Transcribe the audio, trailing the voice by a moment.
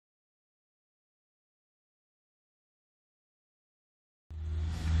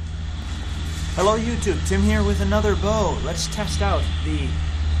Hello YouTube, Tim here with another bow. Let's test out the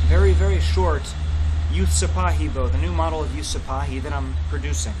very, very short Youth Sipahi bow, the new model of Youth Sipahi that I'm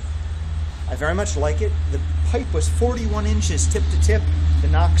producing. I very much like it. The pipe was 41 inches tip to tip. The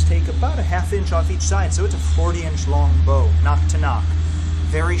nocks take about a ½ inch off each side, so it's a 40-inch long bow, nock to nock.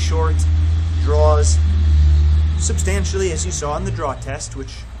 Very short, draws substantially, as you saw in the draw test,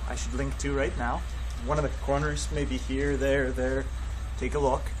 which I should link to right now. One of the corners, maybe here, there. Take a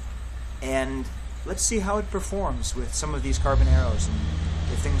look. And let's see how it performs with some of these carbon arrows. And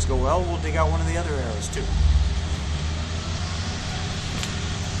if things go well, we'll dig out one of the other arrows too.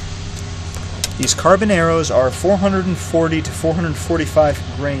 These carbon arrows are 440 to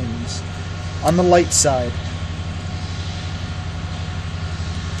 445 grains on the light side.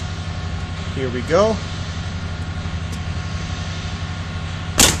 Here we go.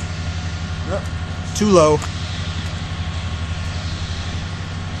 Oh, too low.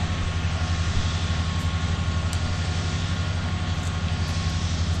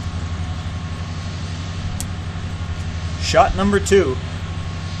 Shot number 2.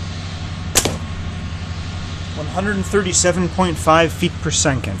 137.5 feet per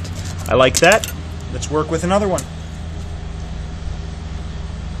second. I like that. Let's work with another one.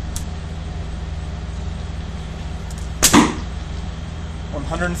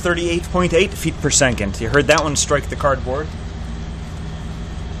 .8 feet per second. You heard that one strike the cardboard.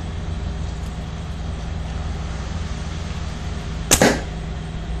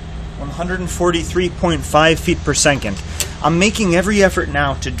 .143.5 feet per second. I'm making every effort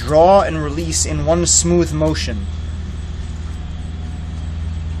now to draw and release in one smooth motion.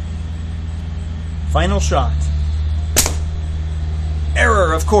 Final shot.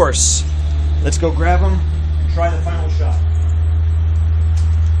 Error, of course. Let's go grab him and try the final shot.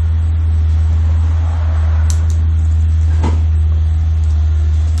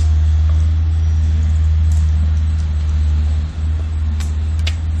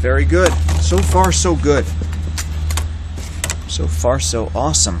 Very good. So far, so good. So far, so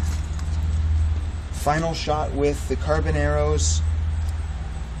awesome. Final shot with the carbon arrows.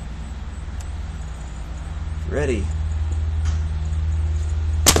 Ready.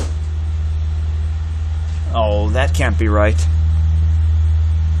 Oh, that can't be right.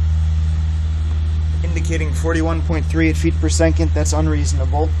 Indicating 41.38 feet per second. That's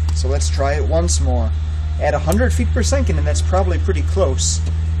unreasonable. So let's try it once more. At 100 feet per second, and that's probably pretty close.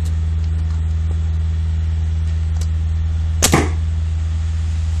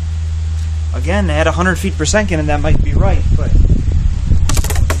 Again, at 100 feet per second, and that might be right, but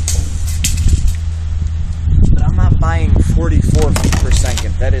I'm not buying 44 feet per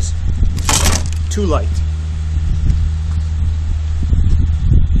second. That is too light.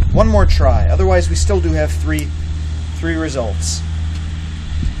 One more try. Otherwise, we still do have three results.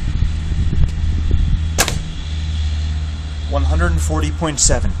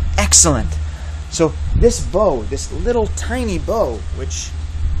 140.7. Excellent. So this bow, this little tiny bow, which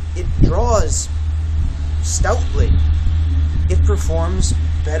it draws stoutly, it performs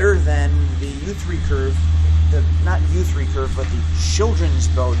better than the youth recurve, not youth recurve, but the children's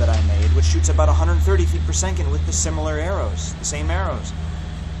bow that I made, which shoots about 130 feet per second with the similar arrows, the same arrows.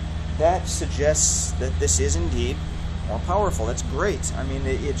 That suggests that this is indeed more powerful. That's great. I mean,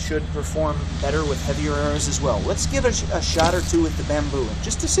 it should perform better with heavier arrows as well. Let's give a shot or two with the bamboo,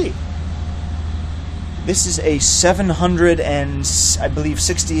 just to see. This is a 700 and, I believe,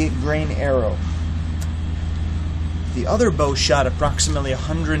 68 grain arrow. The other bow shot approximately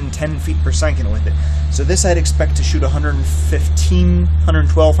 110 feet per second with it. So this I'd expect to shoot 115,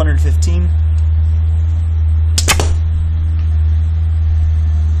 112, 115.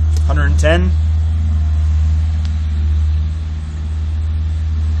 110.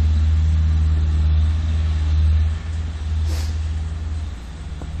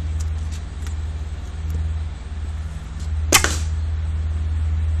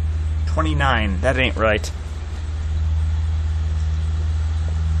 .29. That ain't right.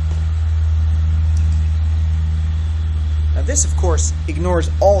 Now this, of course, ignores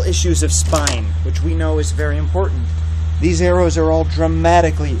all issues of spine, which we know is very important. These arrows are all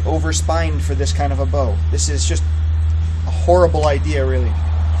dramatically over-spined for this kind of a bow. This is just a horrible idea, really.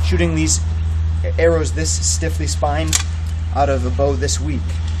 Shooting these arrows this stiffly spined out of a bow this weak.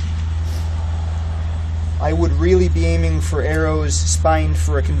 I would really be aiming for arrows spined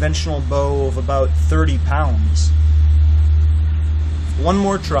for a conventional bow of about 30 pounds. One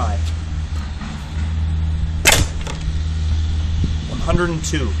more try.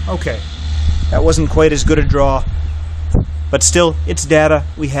 102. Okay. That wasn't quite as good a draw. But still, it's data.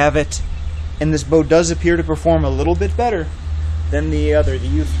 We have it. And this bow does appear to perform a little bit better than the other, the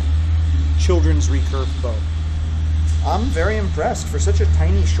Youth children's recurve bow. I'm very impressed. For such a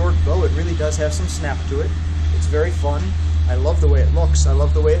tiny, short bow, it really does have some snap to it. It's very fun. I love the way it looks. I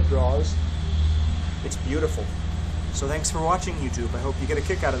love the way it draws. It's beautiful. So thanks for watching, YouTube. I hope you get a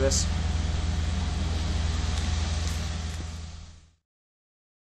kick out of this.